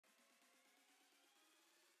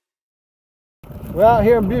We're out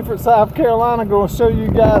here in Beaufort, South Carolina, going to show you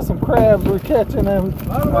guys some crabs we're catching in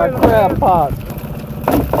our crab pots.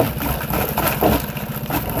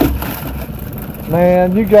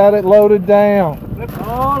 Man, you got it loaded down.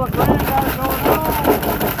 Oh, the crab got it going on.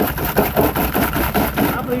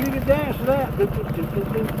 I believe you can dance to that.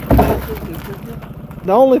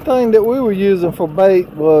 The only thing that we were using for bait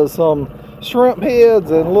was some shrimp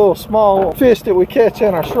heads and little small fish that we catch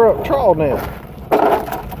in our shrimp trawl net.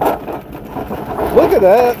 Look at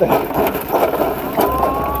that.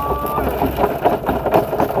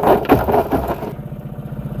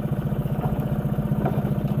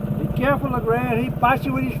 Be careful, LeGrande. He bites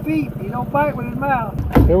you with his feet. He don't bite with his mouth.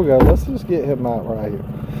 Here we go. Let's just get him out right here.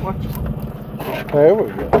 There we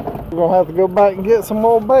go. We're going to have to go back and get some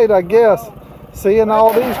more bait, I guess. Seeing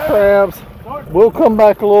all these crabs. We'll come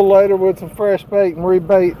back a little later with some fresh bait and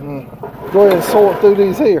rebait and go ahead and sort through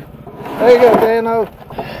these here. There you go, Dano.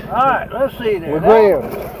 Alright, let's see there. We're grabbing.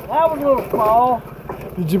 That was a little small.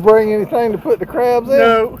 Did you bring anything to put the crabs in?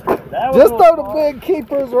 No. Just throw the big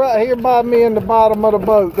keepers right here by me in the bottom of the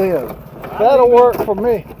boat then. That'll work for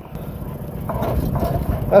me.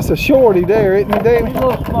 That's a shorty there, isn't it, Danny? He's a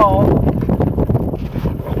little small.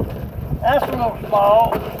 That's a little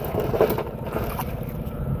small.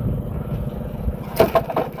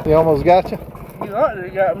 He almost got you? He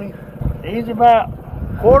got me. He's about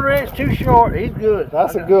 1/4 inch too short. He's good.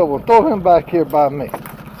 That's a good one. Throw him back here by me.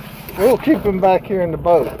 We'll keep him back here in the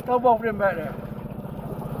boat. Throw both of them back there.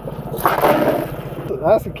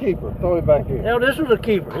 That's a keeper. Throw him back here. No, this was a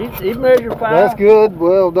keeper. He measured 5. That's good.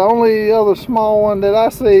 Well, the only other small one that I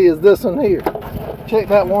see is this one here. Check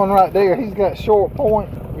that one right there. He's got short point.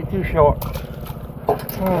 He's too short.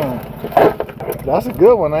 That's a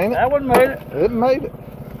good one, ain't it? That one made it. It made it.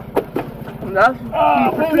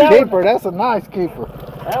 Keeper. That's a nice keeper.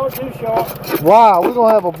 That was too short. Wow, we're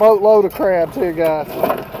gonna have a boatload of crabs here, guys.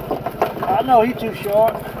 I know he's too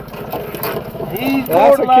short. He's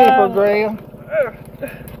That's a keeper, Graham.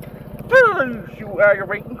 You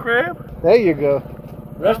aggravating crab. There you go.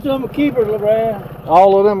 Rest of them are keepers, LeGrande.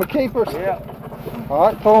 All of them are keepers? Yeah. All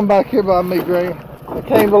right, throw them back here by me, Graham. I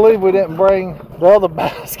can't believe we didn't bring the other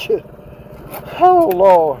basket. Oh,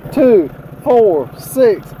 Lord. 2, 4,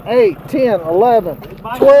 6, 8, 10, 11,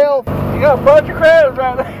 12. You got a bunch of crabs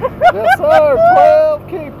right there. Yes, sir. 12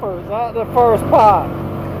 keepers out the first pot.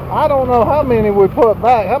 I don't know how many we put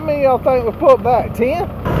back. How many y'all think we put back? 10?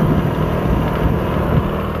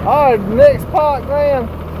 All right, next pot, Graham,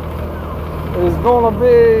 is going to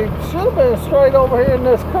be, should have been straight over here in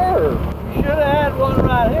this curve. Should have had one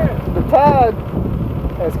right here. The tide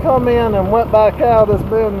has come in and went back out. It's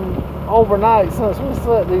been overnight since we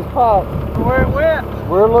set these pots. Where it went?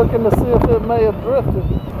 We're looking to see if it may have drifted.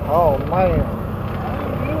 Oh, man.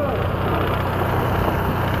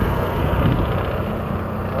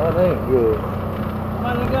 That ain't good.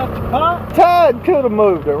 Might have got the pot? Tide could have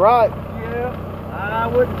moved it, right? Yeah. I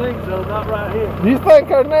wouldn't think so, not right here. You think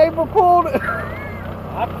our neighbor pulled it?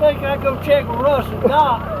 I think I'd go check with Russ and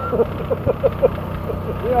Doc.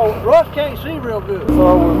 You know, Russ can't see real good.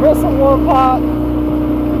 So we're missing one pot,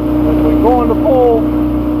 and we're going to pull,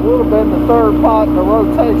 would have been the third pot in the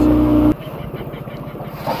rotation.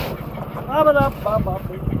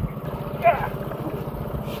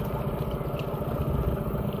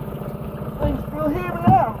 Thing's real heavy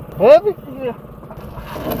now. Heavy? Yeah.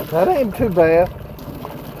 That ain't too bad.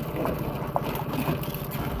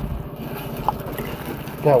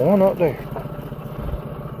 Got one up there.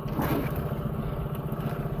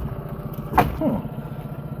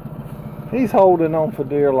 He's holding on for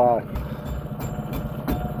dear life.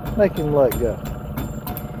 Make him let go.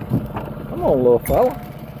 Come on, little fella.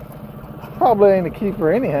 Probably ain't a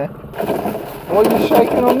keeper anyhow. What are you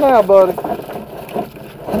shaking him now, buddy?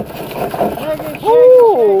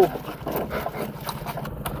 Ooh.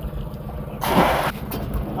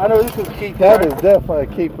 I know this is a keeper. That is definitely a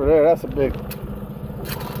keeper there. That's a big one.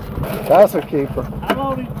 That's a keeper. How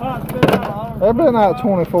long these pots been out? They've been out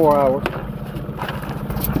 24 hours.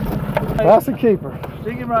 That's a keeper.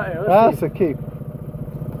 Stick him right here. That's a keeper.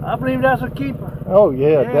 I believe that's a keeper. Oh, yeah,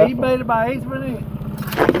 Yeah, definitely. he made it by 1/8 of an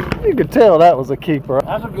inch. You could tell that was a keeper.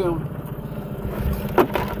 That's a good one.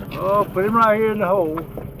 Oh, put him right here in the hole.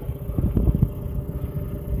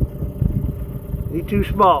 He's too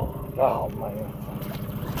small. Oh, man.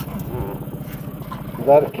 Is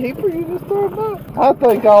that a keeper you just threw back? I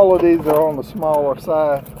think all of these are on the smaller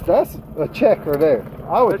side. That's a checker there.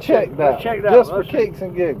 I would check that. Let's check that. Just for kicks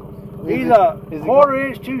and giggles. He's a 1/4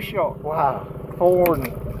 inch too short. Wow. 4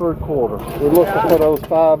 3/4. We're looking for those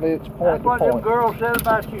 5 inch point That's to what them point. girls said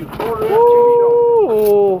about you. 1/4 inch too short.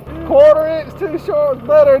 Ooh, 1/4 inch too too short is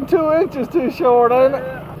better than 2 inches too short, ain't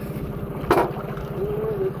it?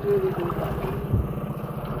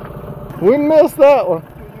 We missed that one.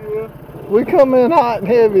 Yeah. We come in hot and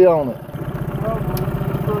heavy on it.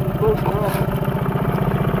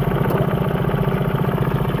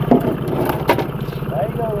 There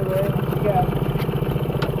you go, man. You got it.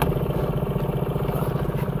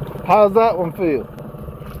 How's that one feel?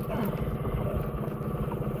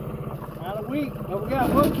 About a week. But we got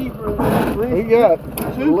one keeper. We got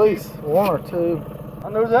at least 1 or 2. I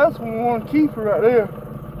know that's one keeper right there.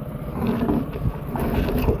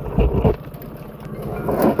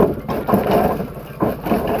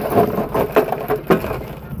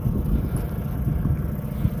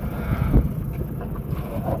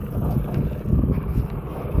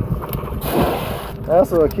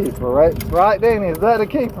 That's a keeper, right? Right, Danny, is that a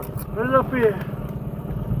keeper? Put it up here.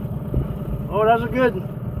 Oh, that's a good one.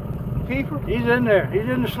 Keeper? He's in there. He's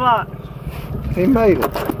in the slot. He made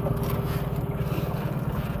it.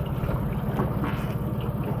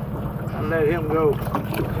 I'll let him go.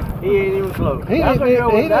 He ain't even close. He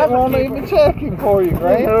won't even check him for you,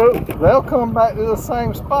 Grant. Nope. They'll come back to the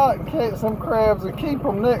same spot and catch some crabs and keep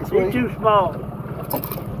them next week. He's too small.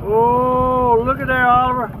 Oh, look at there,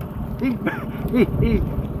 Oliver. He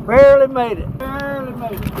barely made it. Barely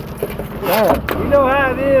made it. Yeah. You know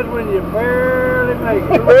how it is when you barely make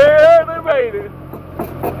it. Barely made it.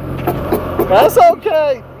 That's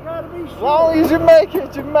okay. You gotta be sure. As long as you make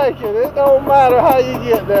it, you make it. It don't matter how you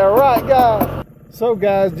get there, right, guys? So,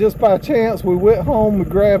 guys, just by chance, we went home, we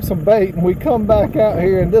grabbed some bait, and we come back out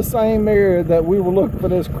here in this same area that we were looking for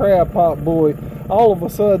this crab pop buoy. All of a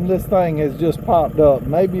sudden, this thing has just popped up.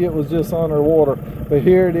 Maybe it was just underwater, but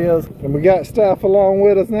here it is. And we got staff along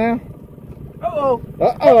with us now. Uh-oh.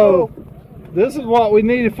 Uh-oh. This is what we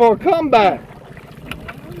needed for a comeback.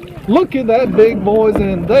 Look at that big boy's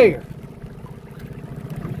in there.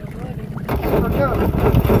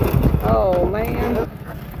 Oh, man.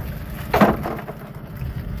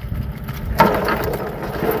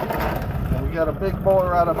 And we got a big boy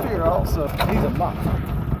right up here also. He's a monster.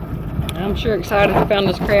 I'm sure excited to find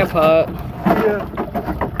this crab pot. Yeah.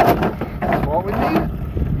 That's what we need.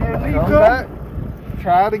 Yeah, Come back.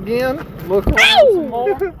 Try it again. Look around some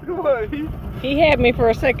more. He had me for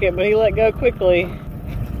a second, but he let go quickly.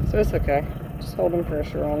 So it's okay. Just holding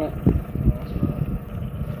pressure on it.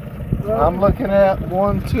 I'm looking at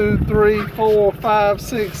 1, 2, 3, 4, 5,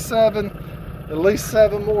 6, 7. At least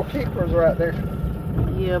 7 more keepers right there.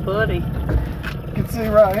 Yeah, buddy. You can see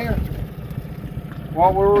right here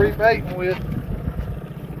what we're rebaiting with.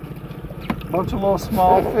 A bunch of little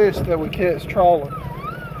small fish that we catch trawling.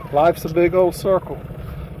 Life's a big old circle.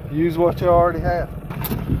 Use what you already have.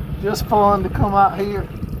 Just fun to come out here,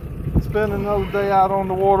 spend another day out on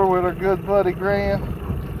the water with our good buddy Grant.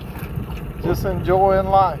 Just enjoying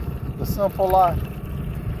life, the simple life.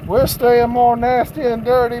 We're staying more nasty and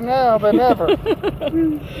dirty now than ever.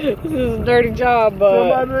 This is a dirty job, but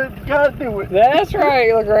Somebody's got to do it. that's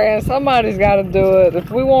right, LeGrande. Somebody's got to do it. If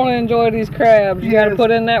we want to enjoy these crabs, you got to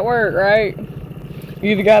put in that work, right? You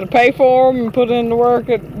either got to pay for them and put in the work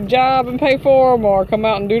at the job and pay for them, or come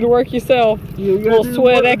out and do the work yourself. You A little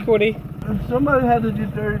sweat equity. Somebody had to do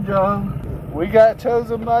their job. We got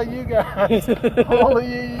chosen by you guys. All of you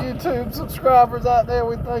YouTube subscribers out there,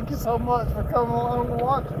 we thank you so much for coming along and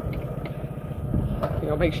watching. You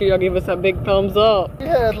know, make sure y'all give us a big thumbs up. We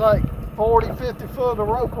had like 40, 50 foot of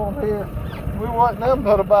rope on here. We wasn't nothing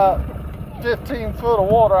but about 15 foot of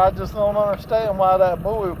water. I just don't understand why that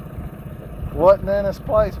buoy wasn't in its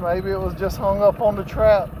place. Maybe it was just hung up on the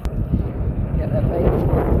trout. Got that bait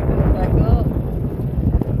back up.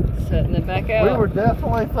 Setting it back out. We were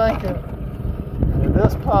definitely thinking that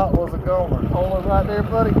this pot was a gomer. Hold it right there,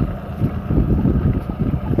 buddy.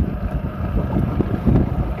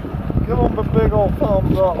 Give them the big old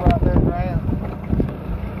thumbs up right there, Grant.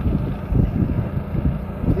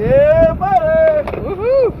 Yeah, buddy!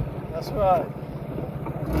 Woohoo! That's right.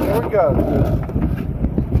 There we go.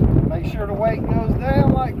 Make sure the weight goes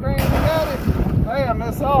down like Grant got it. Bam,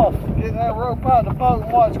 it's off. Get that rope out of the boat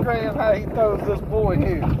and watch Grant how he throws this buoy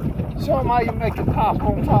here. Show him how you make it pop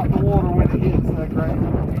on top of the water when it hits that, Grant.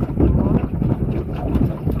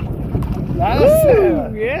 That's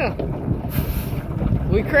it. Yeah.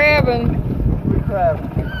 We crabbing. We crabbing.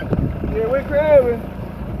 Yeah, we're crabbing.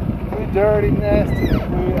 We dirty, nasty,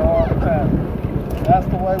 we are crabbing. That's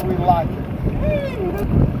the way we like it.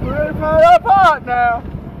 We're ready for that pot now.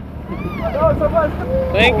 I know somebody's...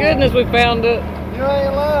 Thank goodness we found it. You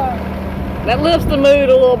ain't lying. That lifts the mood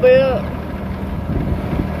a little bit.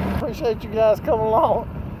 Appreciate you guys coming along.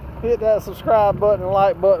 Hit that subscribe button and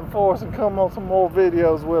like button for us and come on some more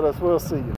videos with us. We'll see you.